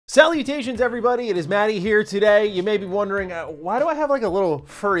Salutations everybody, it is Matty here today. You may be wondering, why do I have like a little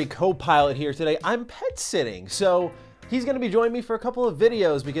furry co-pilot here today? I'm pet sitting, so he's gonna be joining me for a couple of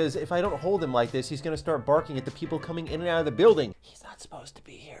videos because if I don't hold him like this, he's gonna start barking at the people coming in and out of the building. He's not supposed to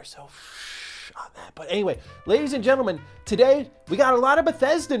be here, so shh on that. But anyway, ladies and gentlemen, today we got a lot of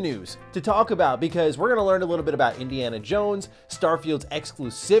Bethesda news to talk about because we're gonna learn a little bit about Indiana Jones, Starfield's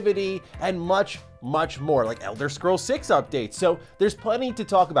exclusivity, and much more, like Elder Scrolls 6 updates. So there's plenty to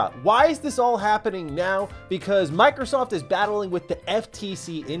talk about. Why is this all happening now? Because Microsoft is battling with the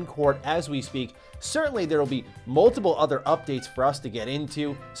FTC in court as we speak. Certainly there will be multiple other updates for us to get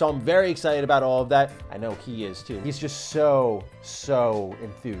into, so I'm very excited about all of that. I know he is too. He's just so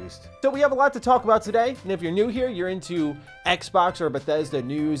enthused. So we have a lot to talk about today, and if you're new here, you're into Xbox or Bethesda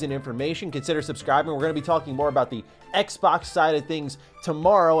news and information, consider subscribing. We're going to be talking more about the Xbox side of things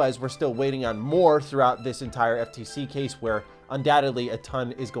tomorrow as we're still waiting on more throughout this entire FTC case where undoubtedly a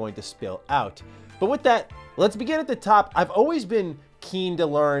ton is going to spill out. But with that, let's begin at the top. I've always been keen to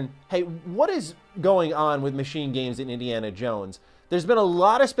learn, hey, what is going on with Machine Games in Indiana Jones? There's been a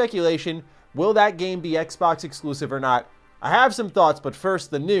lot of speculation. Will that game be Xbox exclusive or not? I have some thoughts, but first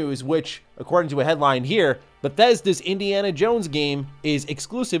the news, which, according to a headline here, Bethesda's Indiana Jones game is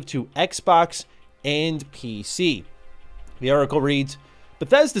exclusive to Xbox and PC. The article reads,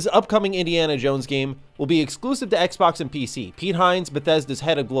 Bethesda's upcoming Indiana Jones game will be exclusive to Xbox and PC. Pete Hines, Bethesda's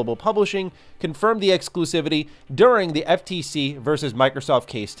head of global publishing, confirmed the exclusivity during the FTC versus Microsoft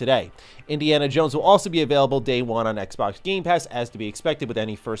case today. Indiana Jones will also be available day one on Xbox Game Pass, as to be expected with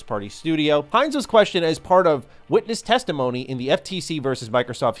any first-party studio. Hines was questioned as part of witness testimony in the FTC versus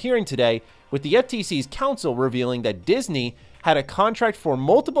Microsoft hearing today, with the FTC's counsel revealing that Disney had a contract for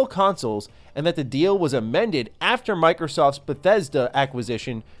multiple consoles and that the deal was amended after Microsoft's Bethesda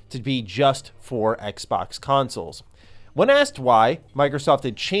acquisition to be just for Xbox consoles. When asked why Microsoft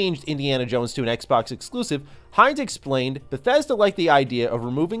had changed Indiana Jones to an Xbox exclusive, Hines explained Bethesda liked the idea of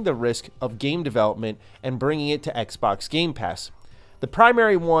removing the risk of game development and bringing it to Xbox Game Pass. The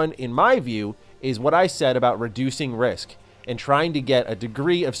primary one, in my view, is what I said about reducing risk and trying to get a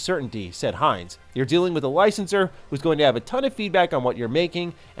degree of certainty, said Hines. You're dealing with a licensor who's going to have a ton of feedback on what you're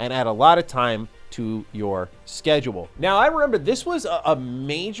making and add a lot of time to your schedule. Now, I remember this was a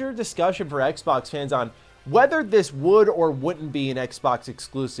major discussion for Xbox fans on whether this would or wouldn't be an Xbox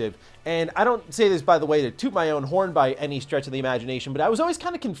exclusive. And I don't say this, by the way, to toot my own horn by any stretch of the imagination, but I was always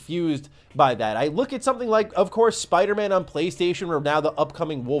kind of confused by that. I look at something like, of course, Spider-Man on PlayStation, or now the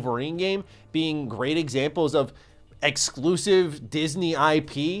upcoming Wolverine game, being great examples of exclusive Disney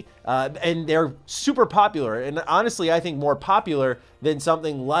IP, and they're super popular, and honestly I think more popular than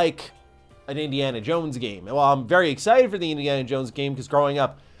something like an Indiana Jones game. Well, I'm very excited for the Indiana Jones game because growing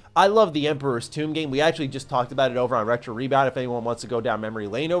up I love the Emperor's Tomb game. We actually just talked about it over on Retro Rebound if anyone wants to go down memory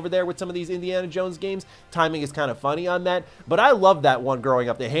lane over there with some of these Indiana Jones games. Timing is kind of funny on that, but I love that one growing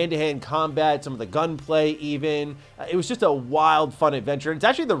up. The hand-to-hand combat, some of the gunplay even. It was just a wild, fun adventure. It's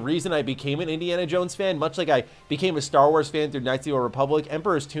actually the reason I became an Indiana Jones fan, much like I became a Star Wars fan through Knights of the Old Republic.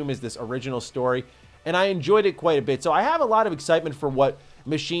 Emperor's Tomb is this original story, and I enjoyed it quite a bit. So I have a lot of excitement for what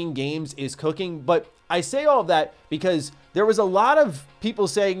Machine Games is cooking, but I say all of that because there was a lot of people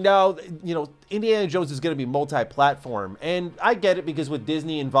saying, no, you know, Indiana Jones is going to be multi-platform. And I get it because with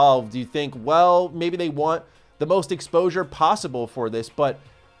Disney involved, you think, well, maybe they want the most exposure possible for this. But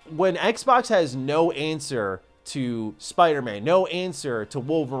when Xbox has no answer to Spider-Man, no answer to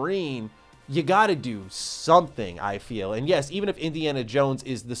Wolverine, you got to do something, I feel. And yes, even if Indiana Jones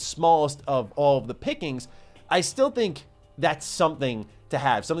is the smallest of all of the pickings, I still think that's something to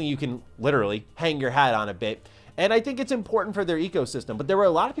have, something you can literally hang your hat on a bit. And I think it's important for their ecosystem, but there were a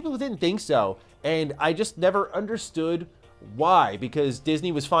lot of people who didn't think so, and I just never understood why, because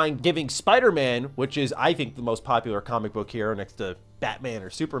Disney was fine giving Spider-Man, which is, I think, the most popular comic book hero next to Batman or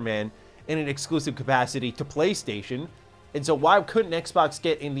Superman, in an exclusive capacity to PlayStation, and so why couldn't Xbox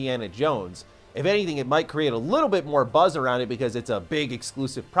get Indiana Jones? If anything, it might create a little bit more buzz around it because it's a big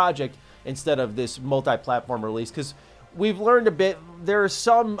exclusive project instead of this multi-platform release, because we've learned a bit. There are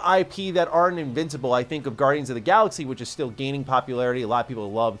some IP that aren't invincible. I think of Guardians of the Galaxy, which is still gaining popularity. A lot of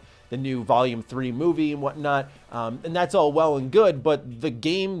people love the new Volume 3 movie and whatnot, and that's all well and good, but the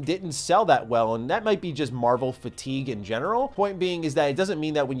game didn't sell that well, and that might be just Marvel fatigue in general. Point being is that it doesn't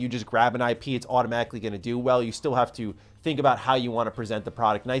mean that when you just grab an IP, it's automatically going to do well. You still have to think about how you want to present the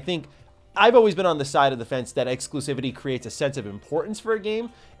product, and I think I've always been on the side of the fence that exclusivity creates a sense of importance for a game,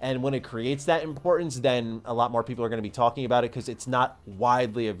 and when it creates that importance, then a lot more people are going to be talking about it because it's not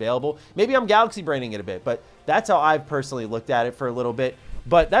widely available. Maybe I'm galaxy braining it a bit, but that's how I've personally looked at it for a little bit.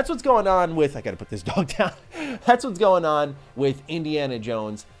 But that's what's going on with, I got to put this dog down. That's what's going on with Indiana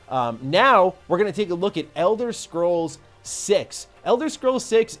Jones. Now, we're going to take a look at Elder Scrolls 6. Elder Scrolls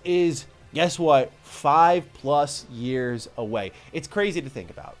 6 is, guess what, 5+ years away. It's crazy to think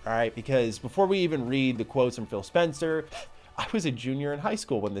about, all right? Because before we even read the quotes from Phil Spencer, I was a junior in high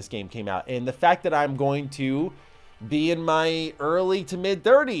school when this game came out. And the fact that I'm going to be in my early to mid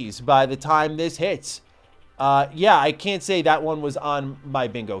 30s by the time this hits, yeah, I can't say that one was on my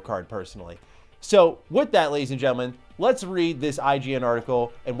bingo card personally. So with that, ladies and gentlemen, let's read this IGN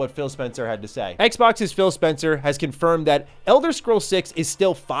article and what Phil Spencer had to say. Xbox's Phil Spencer has confirmed that Elder Scrolls 6 is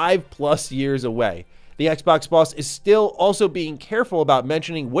still 5+ years away. The Xbox boss is still also being careful about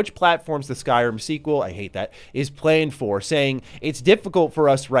mentioning which platforms the Skyrim sequel, I hate that, is planned for, saying it's difficult for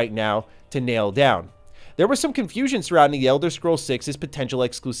us right now to nail down. There was some confusion surrounding the Elder Scrolls 6's potential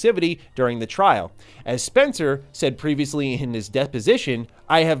exclusivity during the trial. As Spencer said previously in his deposition,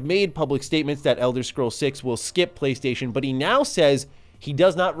 I have made public statements that Elder Scrolls 6 will skip PlayStation, but he now says he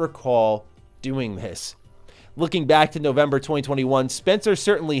does not recall doing this. Looking back to November 2021, Spencer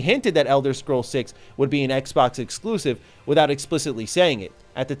certainly hinted that Elder Scrolls 6 would be an Xbox exclusive without explicitly saying it.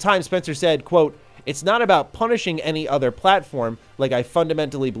 At the time, Spencer said, quote, "It's not about punishing any other platform, like I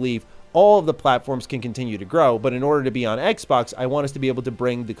fundamentally believe all of the platforms can continue to grow, but in order to be on Xbox, I want us to be able to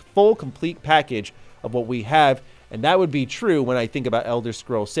bring the full, complete package of what we have, and that would be true when I think about Elder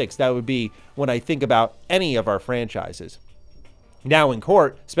Scrolls 6. That would be when I think about any of our franchises." Now in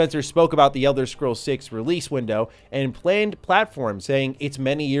court, Spencer spoke about the Elder Scrolls 6 release window and planned platform, saying it's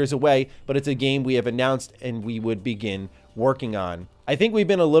many years away, but it's a game we have announced and we would begin working on. I think we've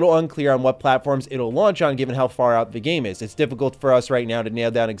been a little unclear on what platforms it'll launch on given how far out the game is. It's difficult for us right now to nail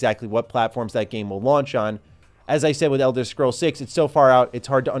down exactly what platforms that game will launch on. As I said with Elder Scrolls 6, it's so far out, it's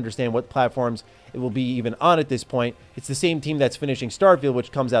hard to understand what platforms it will be even on at this point. It's the same team that's finishing Starfield,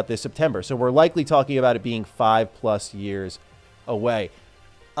 which comes out this September. So we're likely talking about it being 5+ years away.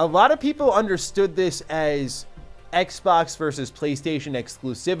 A lot of people understood this as Xbox versus PlayStation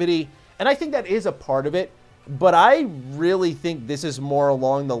exclusivity, and I think that is a part of it, but I really think this is more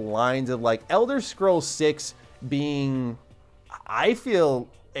along the lines of like Elder Scrolls 6 being, I feel,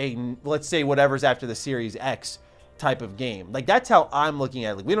 a, let's say, whatever's after the Series X type of game. Like, that's how I'm looking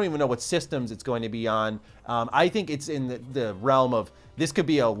at it. Like, we don't even know what systems it's going to be on. I think it's in the realm of this could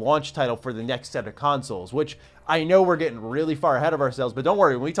be a launch title for the next set of consoles, which I know we're getting really far ahead of ourselves, but don't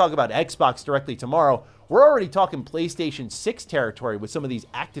worry, when we talk about Xbox directly tomorrow, we're already talking PlayStation 6 territory with some of these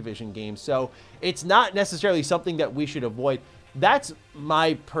Activision games, so it's not necessarily something that we should avoid. That's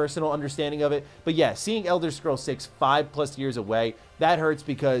my personal understanding of it. But yeah, seeing Elder Scrolls 6 5+ years away, that hurts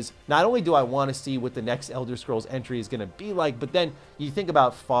because not only do I want to see what the next Elder Scrolls entry is going to be like, but then you think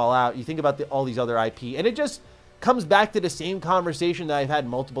about Fallout, you think about all these other IP, and it just comes back to the same conversation that I've had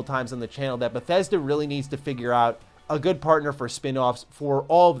multiple times on the channel, that Bethesda really needs to figure out a good partner for spin-offs for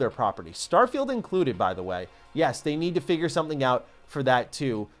all of their properties. Starfield included, by the way. Yes, they need to figure something out for that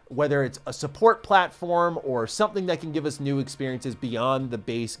too, whether it's a support platform or something that can give us new experiences beyond the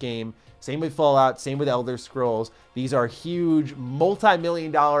base game. Same with Fallout, same with Elder Scrolls. These are huge,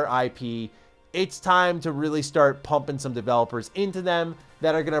 multi-million-dollar IP. It's time to really start pumping some developers into them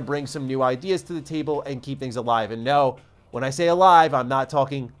that are going to bring some new ideas to the table and keep things alive. And no, when I say alive, I'm not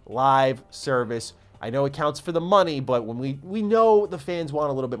talking live service. I know it counts for the money, but when we know the fans want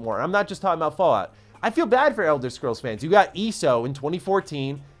a little bit more. I'm not just talking about Fallout. I feel bad for Elder Scrolls fans. You got ESO in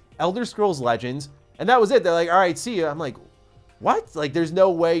 2014, Elder Scrolls Legends, and that was it. They're like, all right, see you. I'm like, what? Like, there's no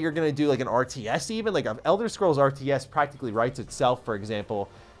way you're going to do like an RTS even? Like, Elder Scrolls RTS practically writes itself, for example,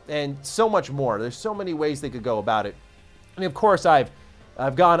 and so much more. There's so many ways they could go about it. And of course, I've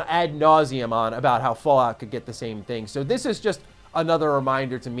gone ad nauseum on about how Fallout could get the same thing. So this is just another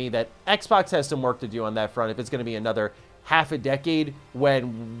reminder to me that Xbox has some work to do on that front if it's going to be another half a decade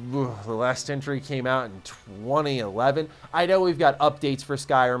when the last entry came out in 2011. I know we've got updates for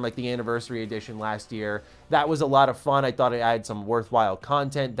Skyrim, like the Anniversary Edition last year. That was a lot of fun. I thought it added some worthwhile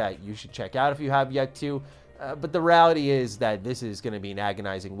content that you should check out if you have yet to. But the reality is that this is going to be an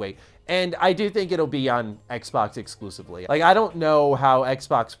agonizing wait. And I do think it'll be on Xbox exclusively. Like, I don't know how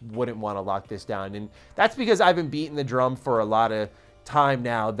Xbox wouldn't want to lock this down. And that's because I've been beating the drum for a lot of time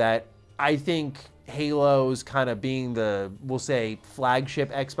now that I think Halo's kind of being the, we'll say,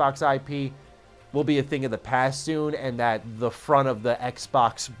 flagship Xbox IP will be a thing of the past soon, and that the front of the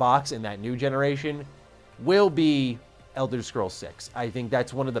Xbox box in that new generation will be Elder Scrolls 6. I think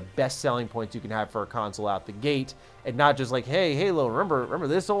that's one of the best selling points you can have for a console out the gate, and not just like, hey, Halo, remember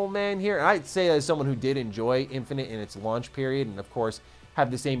this old man here? And I'd say as someone who did enjoy Infinite in its launch period, and of course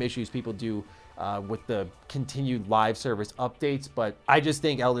have the same issues people do with the continued live service updates, but I just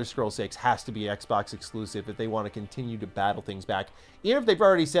think Elder Scrolls 6 has to be Xbox exclusive if they want to continue to battle things back. Even if they've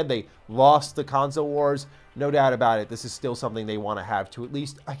already said they lost the console wars, no doubt about it, this is still something they want to have to at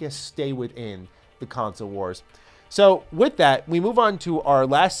least, I guess, stay within the console wars. So with that, we move on to our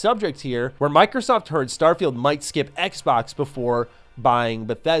last subject here, where Microsoft heard Starfield might skip Xbox before buying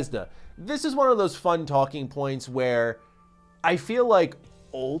Bethesda. This is one of those fun talking points where I feel like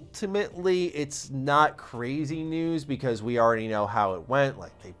ultimately it's not crazy news because we already know how it went.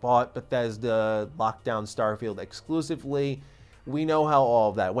 Like, they bought Bethesda, locked down Starfield exclusively. We know how all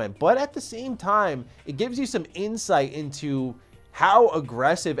of that went. But at the same time, it gives you some insight into how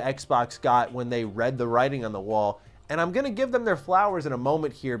aggressive Xbox got when they read the writing on the wall. And I'm going to give them their flowers in a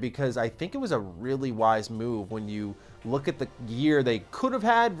moment here because I think it was a really wise move when you look at the year they could have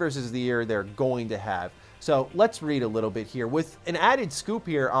had versus the year they're going to have. So let's read a little bit here with an added scoop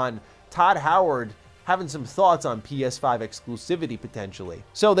here on Todd Howard having some thoughts on PS5 exclusivity potentially.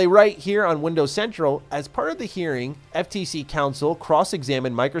 So they write here on Windows Central, as part of the hearing, FTC counsel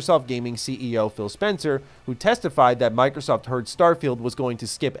cross-examined Microsoft Gaming CEO Phil Spencer, who testified that Microsoft heard Starfield was going to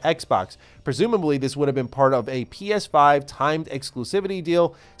skip Xbox. Presumably, this would have been part of a PS5 timed exclusivity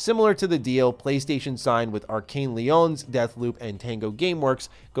deal, similar to the deal PlayStation signed with Arcane Lyon's Deathloop and Tango Gameworks'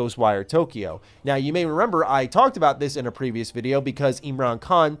 Ghostwire Tokyo. Now, you may remember I talked about this in a previous video because Imran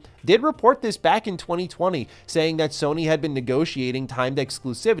Khan did report this back in 2020, saying that Sony had been negotiating timed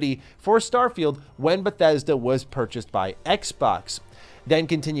exclusivity for Starfield when Bethesda was purchased by Xbox. Then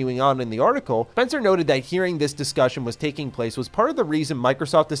continuing on in the article, Spencer noted that hearing this discussion was taking place was part of the reason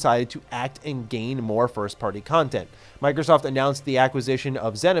Microsoft decided to act and gain more first-party content. Microsoft announced the acquisition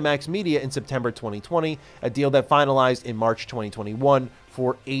of ZeniMax Media in September 2020, a deal that finalized in March 2021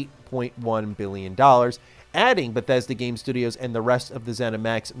 for $8.1 billion, adding Bethesda Game Studios and the rest of the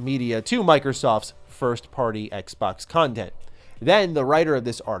ZeniMax Media to Microsoft's first-party Xbox content. Then the writer of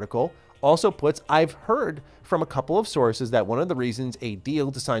this article also puts, I've heard from a couple of sources that one of the reasons a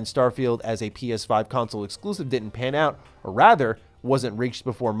deal to sign Starfield as a PS5 console exclusive didn't pan out, or rather wasn't reached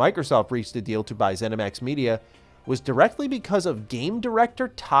before Microsoft reached a deal to buy ZeniMax Media, was directly because of game director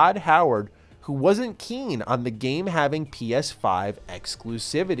Todd Howard, who wasn't keen on the game having PS5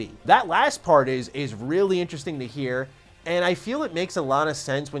 exclusivity. That last part is really interesting to hear, and I feel it makes a lot of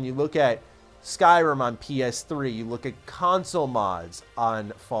sense when you look at Skyrim on PS3, you look at console mods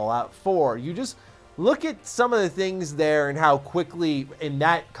on Fallout 4, you just look at some of the things there and how quickly in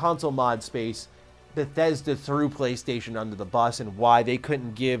that console mod space Bethesda threw PlayStation under the bus and why they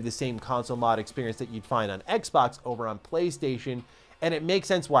couldn't give the same console mod experience that you'd find on Xbox over on PlayStation. And it makes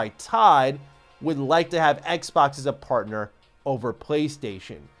sense why Todd would like to have Xbox as a partner over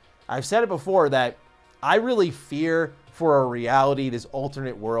PlayStation. I've said it before that I really fear for a reality, this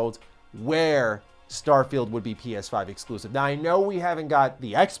alternate world, where Starfield would be PS5 exclusive. Now, I know we haven't got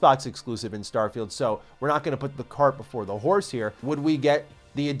the Xbox exclusive in Starfield, so we're not going to put the cart before the horse here. Would we get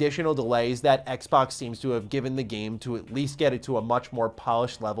the additional delays that Xbox seems to have given the game to at least get it to a much more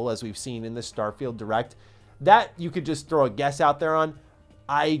polished level, as we've seen in the Starfield Direct? That you could just throw a guess out there on.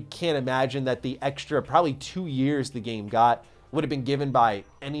 I can't imagine that the extra probably 2 years the game got would have been given by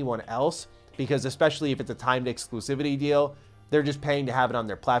anyone else, because especially if it's a timed exclusivity deal, they're just paying to have it on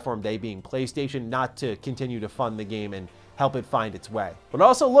their platform, they being PlayStation, not to continue to fund the game and help it find its way. But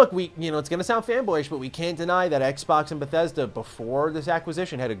also, look, it's going to sound fanboyish, but we can't deny that Xbox and Bethesda, before this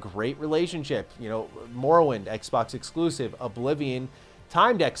acquisition, had a great relationship. Morrowind, Xbox exclusive, Oblivion,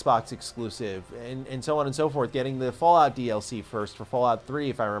 timed Xbox exclusive, and so on and so forth, getting the Fallout DLC first for Fallout 3,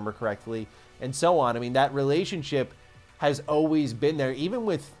 if I remember correctly, and so on. I mean, that relationship has always been there, even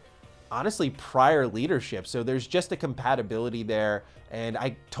with honestly prior leadership. So there's just a compatibility there, and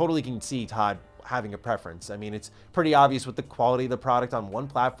I totally can see Todd having a preference. I mean, it's pretty obvious with the quality of the product on one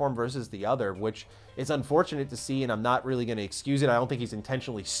platform versus the other, which is unfortunate to see, and I'm not really going to excuse it. I don't think he's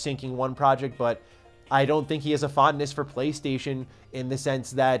intentionally sinking one project, but I don't think he has a fondness for PlayStation in the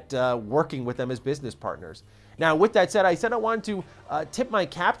sense that working with them as business partners. Now, with that said, I said I wanted to tip my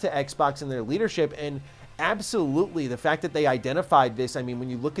cap to Xbox and their leadership, and absolutely, the fact that they identified this, I mean,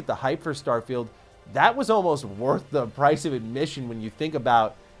 when you look at the hype for Starfield, that was almost worth the price of admission when you think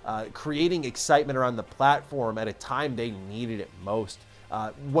about creating excitement around the platform at a time they needed it most.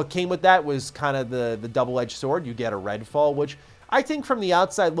 What came with that was kind of the double-edged sword. You get a Redfall, which I think from the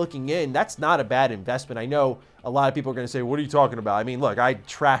outside looking in, that's not a bad investment. I know a lot of people are going to say, what are you talking about? I mean, look, I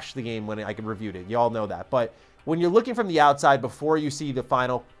trashed the game when I reviewed it. You all know that. But when you're looking from the outside before you see the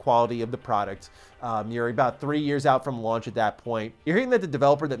final quality of the product, you're about 3 years out from launch at that point. You're hearing that the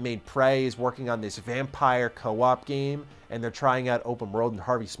developer that made Prey is working on this vampire co-op game, and they're trying out open world, and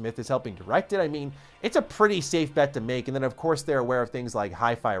Harvey Smith is helping direct it. I mean, it's a pretty safe bet to make. And then, of course, they're aware of things like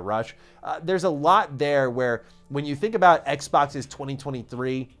Hi-Fi Rush. There's a lot there where when you think about Xbox's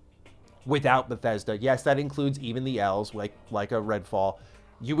 2023 without Bethesda, yes, that includes even the L's, like a Redfall,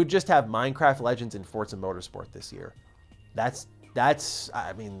 you would just have Minecraft Legends and Forza Motorsport this year. That's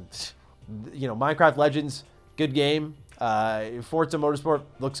I mean, you know, Minecraft Legends, good game. Forza Motorsport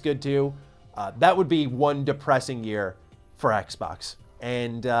looks good too. That would be one depressing year for Xbox.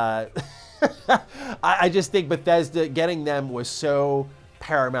 And I just think Bethesda, getting them was so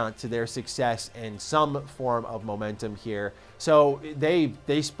paramount to their success and some form of momentum here. So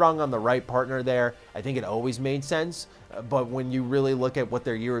they sprung on the right partner there. I think it always made sense. But when you really look at what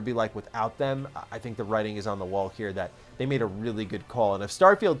their year would be like without them, I think the writing is on the wall here that they made a really good call. And if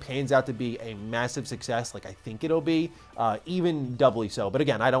Starfield pans out to be a massive success, like I think it'll be, even doubly so. But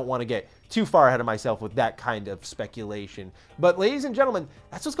again, I don't want to get too far ahead of myself with that kind of speculation. But ladies and gentlemen,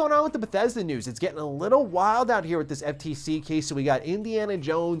 that's what's going on with the Bethesda news. It's getting a little wild out here with this FTC case. So we got Indiana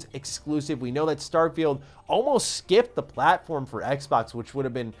Jones exclusive. We know that Starfield almost skipped the platform for Xbox, which would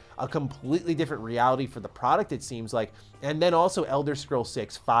have been a completely different reality for the product, it seems like. And then also Elder Scrolls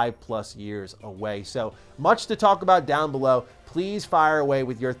 6, 5+ years away. So much to talk about down below. Please fire away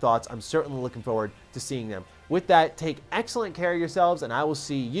with your thoughts. I'm certainly looking forward to seeing them. With that, take excellent care of yourselves, and I will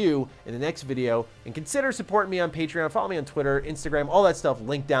see you in the next video. And consider supporting me on Patreon. Follow me on Twitter, Instagram, all that stuff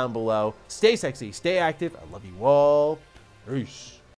linked down below. Stay sexy, stay active. I love you all. Peace.